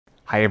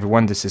Hi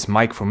everyone, this is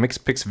Mike from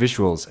MixPix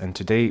Visuals, and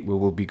today we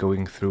will be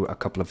going through a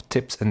couple of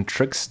tips and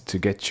tricks to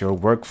get your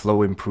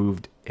workflow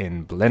improved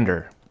in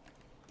Blender.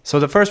 So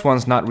the first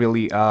one's not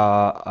really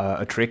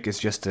a trick, it's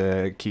just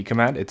a key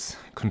command. It's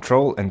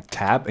Ctrl and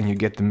Tab, and you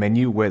get the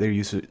menu whether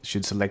you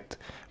should select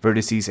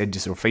vertices,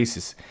 edges, or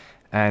faces.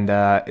 And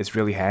it's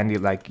really handy,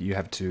 like you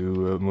have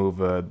to move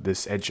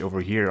this edge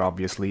over here,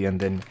 obviously, and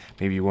then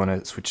maybe you want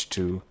to switch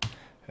to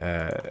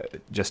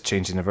just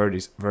changing the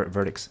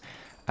vertex.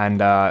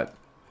 And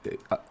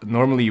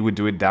normally you would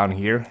do it down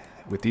here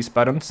with these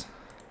buttons,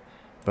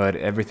 but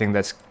everything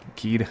that's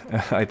keyed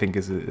I think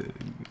is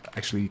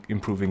actually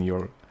improving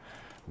your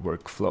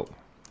workflow.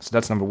 So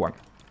that's number one.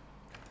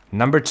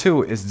 Number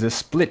two is the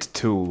split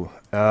tool.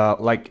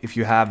 Like if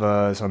you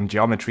have some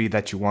geometry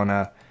that you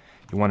wanna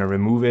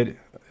remove it,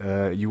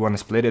 you wanna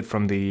split it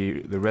from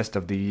the rest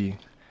of the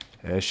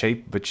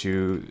shape, but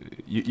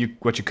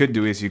what you could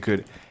do is you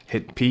could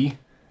hit P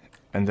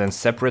and then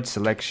separate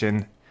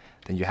selection.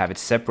 Then you have it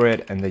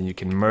separate, and then you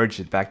can merge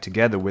it back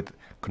together with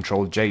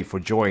Ctrl-J for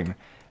join,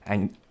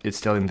 and it's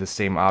still in the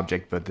same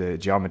object, but the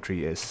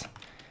geometry is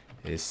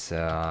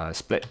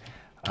split.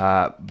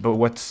 But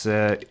what's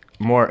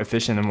more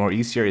efficient and more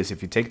easier is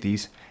if you take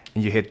these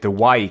and you hit the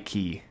Y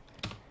key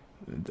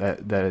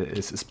that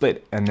is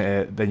split, and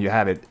then you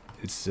have it.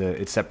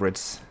 It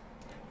separates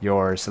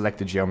your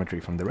selected geometry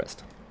from the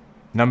rest.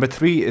 Number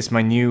three is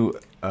my new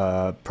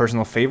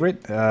personal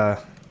favorite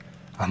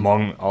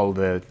among all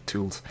the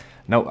tools.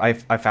 No,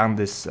 I found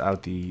this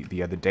out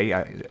the other day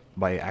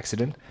by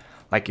accident.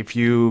 Like if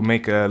you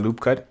make a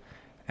loop cut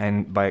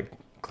and by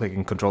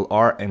clicking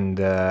Ctrl-R and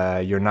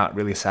you're not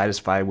really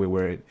satisfied with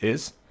where it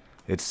is,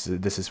 this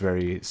is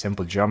very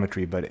simple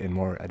geometry, but in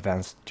more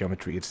advanced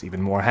geometry it's even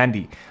more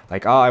handy.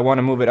 Like, oh, I want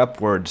to move it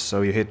upwards,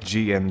 so you hit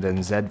G and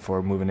then Z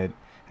for moving it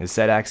in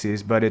Z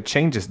axis, but it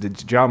changes the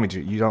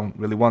geometry. You don't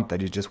really want that,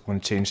 you just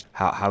want to change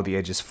how the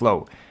edges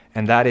flow.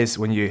 And that is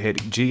when you hit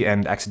G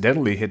and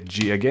accidentally hit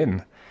G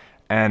again.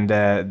 And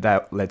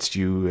that lets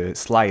you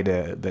slide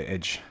the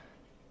edge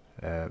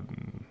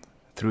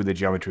through the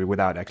geometry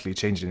without actually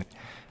changing it.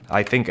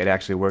 I think it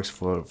actually works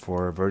for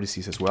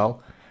vertices as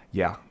well.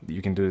 Yeah,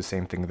 you can do the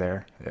same thing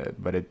there,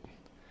 but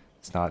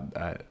it's not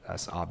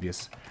as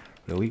obvious,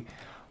 really.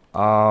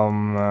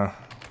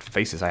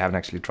 Faces, I haven't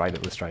actually tried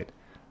it. Let's try it.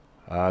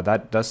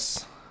 That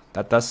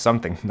does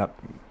something.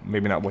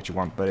 Maybe not what you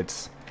want, but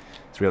it's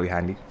really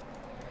handy.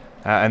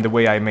 And the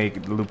way I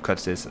make loop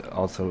cuts is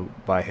also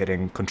by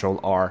hitting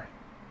Ctrl-R.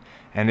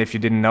 And if you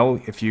didn't know,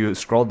 if you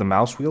scroll the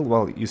mouse wheel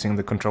while using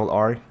the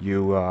Ctrl-R,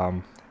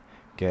 you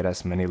get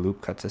as many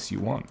loop cuts as you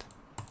want.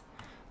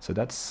 So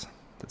that's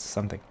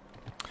something.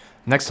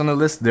 Next on the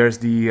list, there's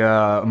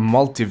the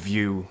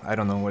multi-view. I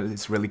don't know what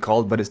it's really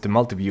called, but it's the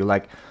multi-view.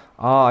 Like,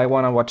 oh, I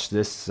want to watch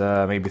this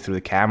maybe through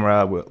the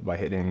camera by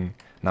hitting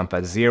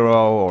numpad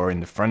 0, or in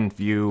the front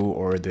view,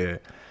 or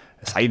the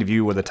side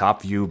view, or the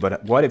top view.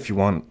 But what if you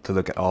want to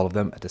look at all of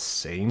them at the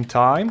same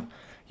time?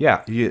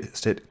 Yeah, you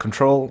just hit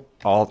Control,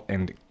 Alt,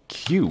 and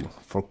Q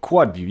for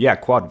quad view. Yeah,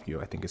 quad view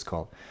I think it's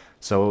called.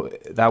 So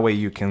that way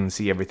you can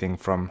see everything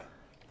from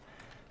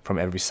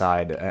every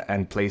side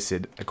and place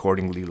it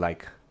accordingly.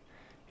 Like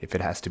if it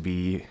has to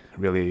be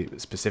really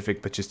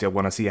specific, but you still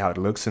want to see how it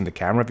looks in the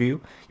camera view,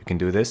 you can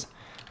do this.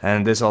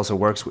 And this also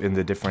works in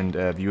the different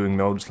viewing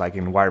modes, like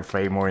in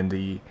wireframe or in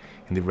the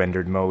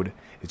rendered mode.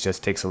 It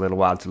just takes a little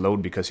while to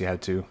load because you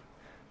have to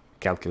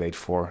calculate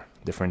for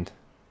different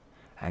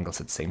angles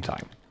at the same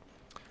time.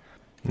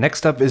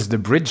 Next up is the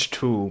bridge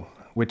tool,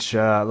 which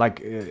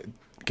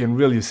can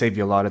really save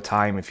you a lot of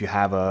time if you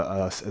have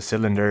a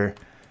cylinder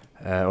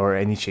or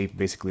any shape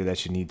basically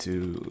that you need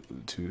to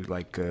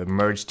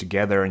merge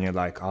together, and you're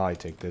like, oh, I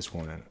take this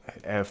one and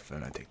hit F,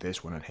 and I take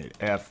this one and hit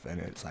F, and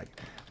it's like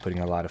putting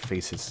a lot of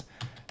faces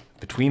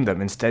between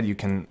them. Instead, you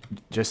can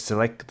just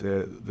select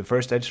the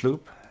first edge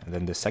loop and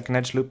then the second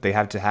edge loop. They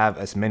have to have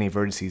as many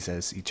vertices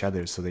as each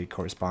other so they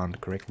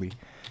correspond correctly.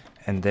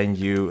 And then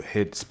you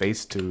hit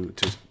space to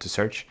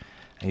search,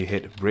 and you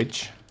hit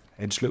bridge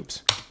edge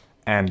loops,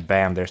 and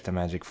bam, there's the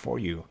magic for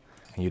you,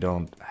 and you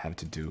don't have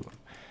to do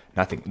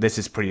nothing. This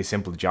is pretty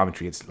simple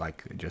geometry. It's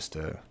like just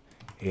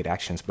 8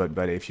 actions,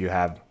 but if you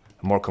have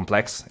more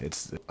complex,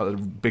 it's a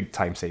big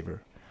time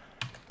saver.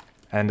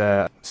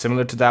 And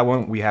similar to that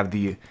one, we have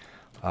the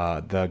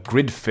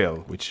grid fill,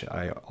 which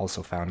I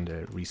also found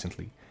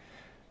recently,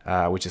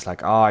 which is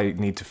like, oh, I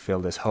need to fill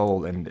this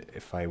hole, and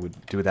if I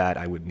would do that,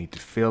 I would need to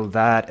fill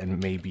that,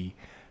 and maybe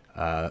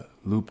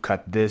loop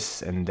cut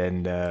this, and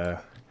then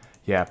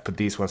yeah, put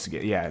these ones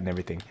together, yeah, and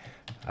everything.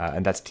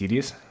 And that's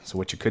tedious. So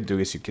what you could do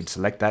is you could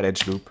select that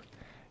edge loop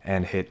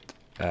and hit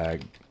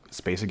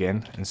space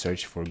again and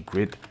search for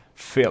grid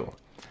fill.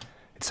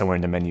 It's somewhere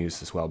in the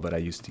menus as well, but I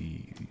use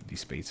the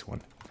space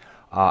one.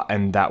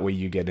 And that way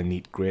you get a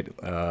neat grid,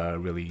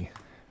 really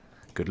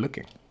good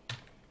looking.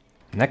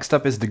 Next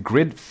up is the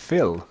grid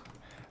fill.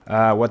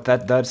 What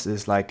that does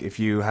is, like, if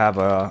you have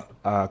a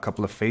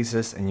couple of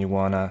faces and you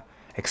want to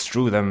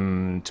extrude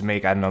them to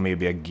make, I don't know,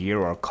 maybe a gear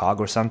or a cog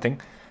or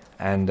something,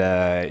 and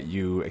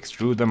you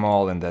extrude them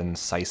all and then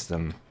size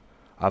them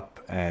up,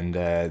 and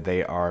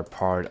they are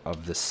part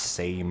of the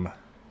same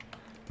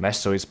mesh.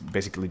 So it's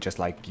basically just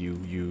like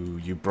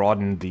you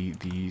broaden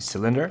the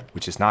cylinder,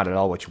 which is not at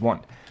all what you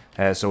want.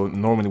 So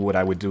normally what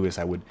I would do is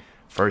I would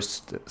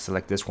first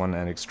select this one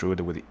and extrude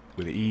it with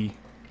the E,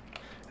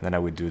 and then I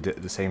would do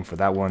the same for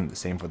that one, the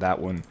same for that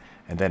one,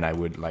 and then I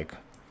would like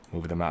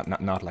move them out.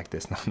 Not like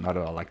this, not at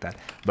all like that,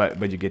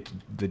 but you get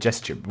the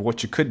gesture. But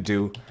what you could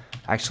do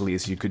actually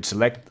is you could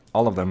select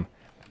all of them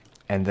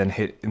and then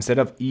hit, instead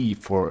of E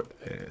for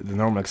the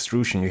normal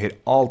extrusion, you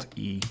hit Alt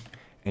E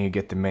and you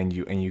get the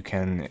menu, and you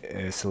can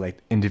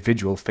select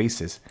individual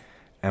faces.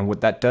 And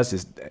what that does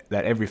is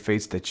that every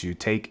face that you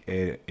take,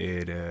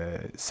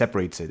 it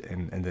separates it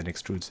and then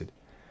extrudes it,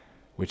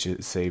 which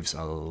saves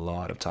a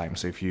lot of time.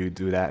 So if you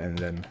do that and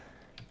then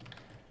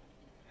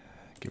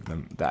give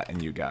them that,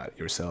 and you got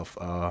yourself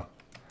a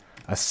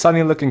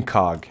sunny looking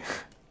cog.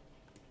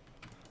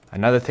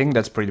 Another thing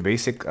that's pretty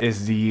basic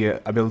is the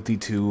ability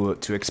to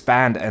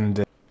expand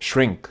and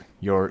shrink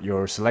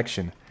your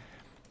selection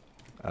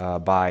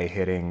by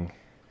hitting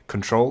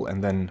Control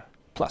and then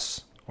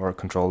plus, or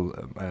Control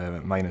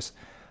minus,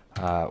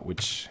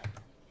 which,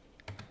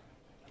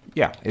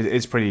 yeah,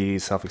 it's pretty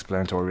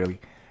self-explanatory really.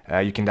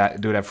 You can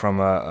do that from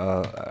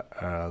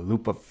a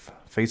loop of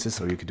faces,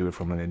 or you can do it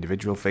from an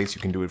individual face.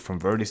 You can do it from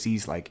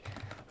vertices like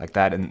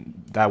that,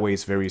 and that way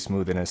it's very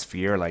smooth in a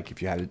sphere. Like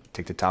if you had to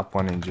take the top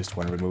one and you just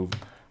want to remove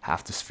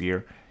half the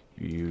sphere,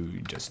 you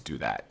just do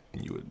that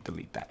and you would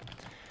delete that.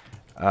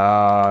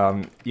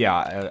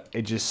 Yeah,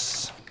 it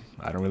just,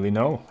 I don't really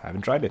know, I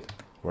haven't tried it.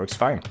 Works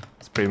fine.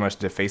 It's pretty much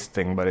the face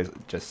thing, but it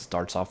just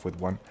starts off with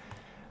one.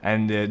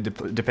 And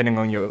depending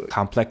on your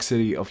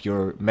complexity of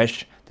your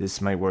mesh,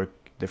 this might work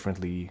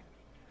differently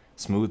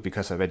smooth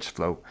because of edge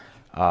flow.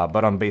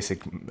 But on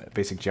basic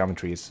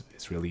geometry,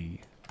 it's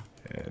really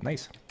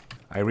nice.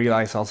 I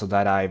realize also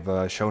that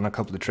I've shown a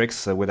couple of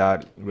tricks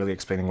without really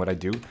explaining what I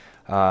do.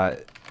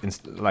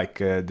 Like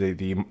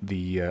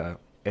the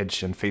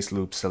edge and face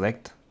loop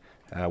select,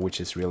 which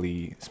is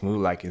really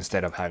smooth. Like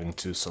instead of having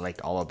to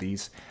select all of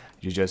these,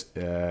 you just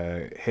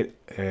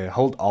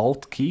hold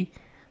Alt key,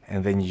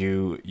 and then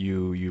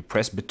you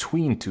press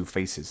between two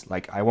faces.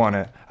 Like I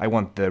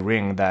want the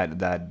ring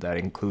that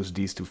includes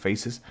these two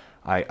faces.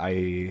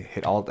 I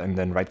hit Alt and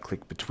then right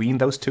click between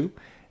those two,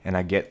 and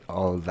I get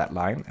all of that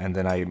line. And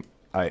then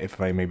if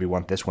I maybe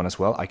want this one as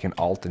well, I can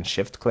Alt and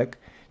Shift click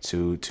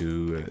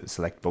to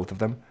select both of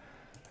them,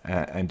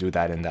 and do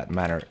that in that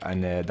manner.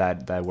 And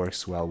that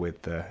works well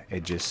with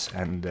edges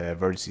and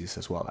vertices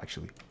as well,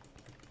 actually.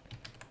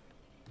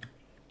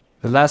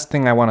 The last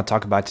thing I want to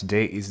talk about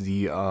today is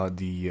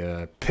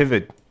the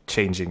pivot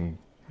changing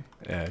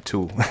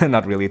tool.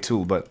 Not really a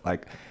tool, but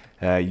like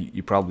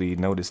you probably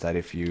noticed that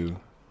if you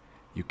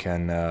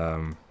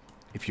can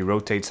if you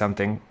rotate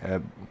something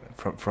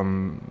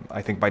from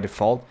I think by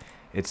default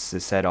it's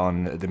set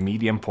on the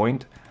medium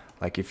point.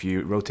 Like if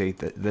you rotate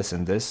this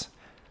and this,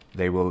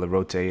 they will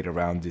rotate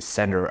around the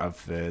center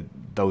of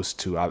those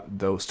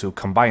two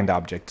combined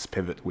objects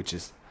pivot, which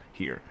is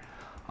here.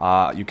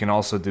 You can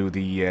also do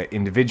the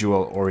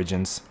individual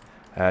origins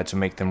to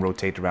make them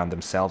rotate around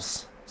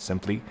themselves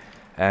simply.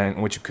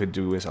 And what you could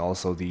do is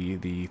also the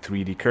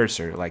 3D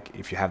cursor. Like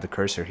if you have the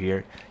cursor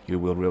here, you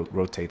will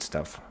rotate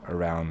stuff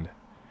around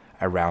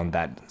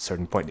that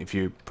certain point. If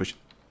you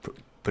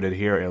put it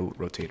here, it'll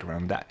rotate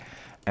around that.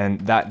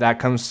 And that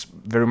comes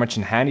very much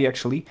in handy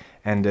actually.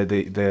 And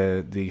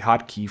the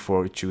hotkey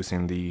for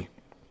choosing the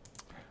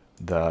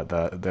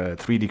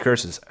 3D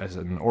cursors as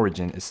an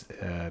origin is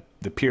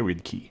the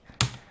period key.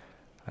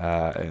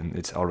 And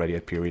it's already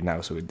at period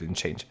now, so it didn't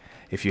change.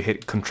 If you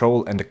hit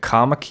Control and the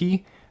comma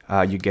key,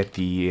 you get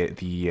the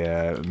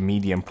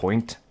medium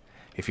point.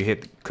 If you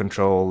hit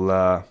Control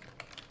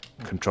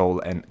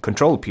and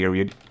Control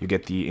period, you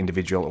get the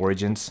individual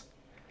origins.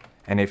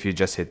 And if you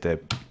just hit the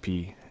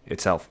P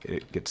itself,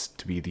 it gets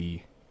to be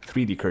the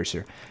 3D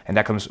cursor. And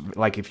that comes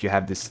like if you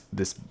have this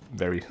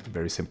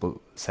very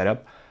simple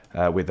setup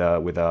with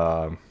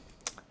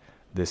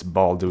this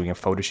ball doing a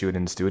photo shoot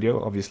in the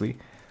studio, obviously.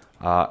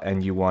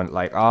 And you want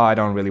like, I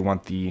don't really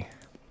want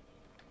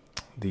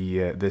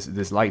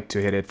this light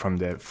to hit it from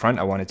the front.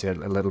 I want it to hit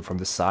a little from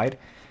the side.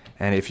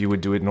 And if you would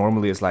do it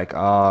normally, it's like,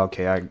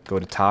 okay, I go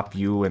to top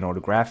view and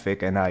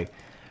orthographic, and I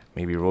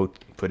maybe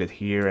put it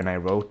here and I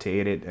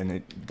rotate it, and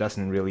it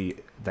doesn't really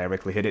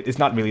directly hit it. It's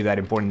not really that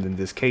important in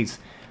this case.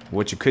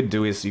 What you could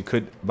do is you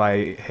could, by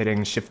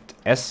hitting Shift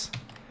S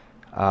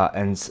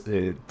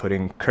and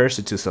putting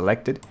cursor to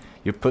selected,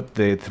 you put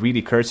the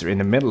 3D cursor in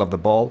the middle of the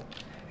ball.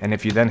 And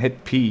if you then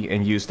hit P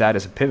and use that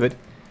as a pivot,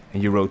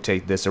 and you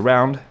rotate this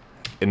around,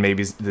 and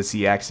maybe the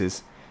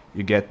Z-axis,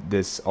 you get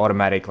this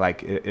automatic,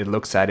 like, it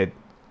looks at it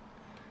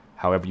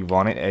however you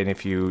want it, and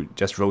if you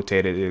just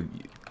rotate it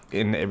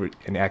in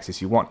the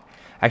axis you want.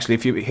 Actually,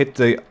 if you hit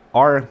the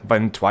R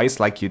button twice,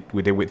 like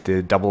we did with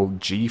the double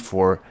G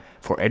for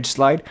edge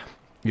slide,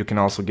 you can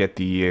also get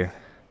the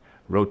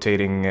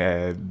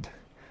rotating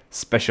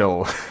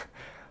special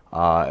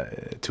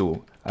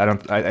tool.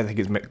 I think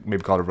it's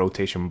maybe called a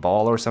rotation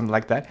ball or something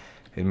like that.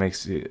 It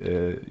makes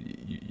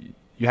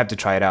you you have to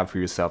try it out for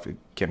yourself. It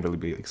can't really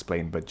be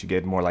explained, but you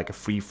get more like a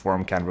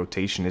free-form kind of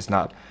rotation. It's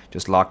not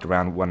just locked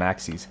around one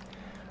axis,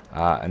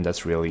 and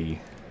that's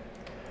really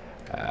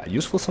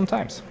useful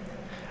sometimes.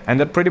 And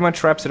that pretty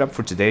much wraps it up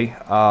for today.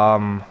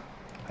 I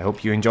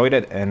hope you enjoyed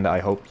it, and I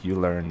hope you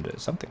learned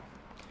something.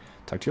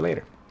 Talk to you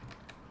later.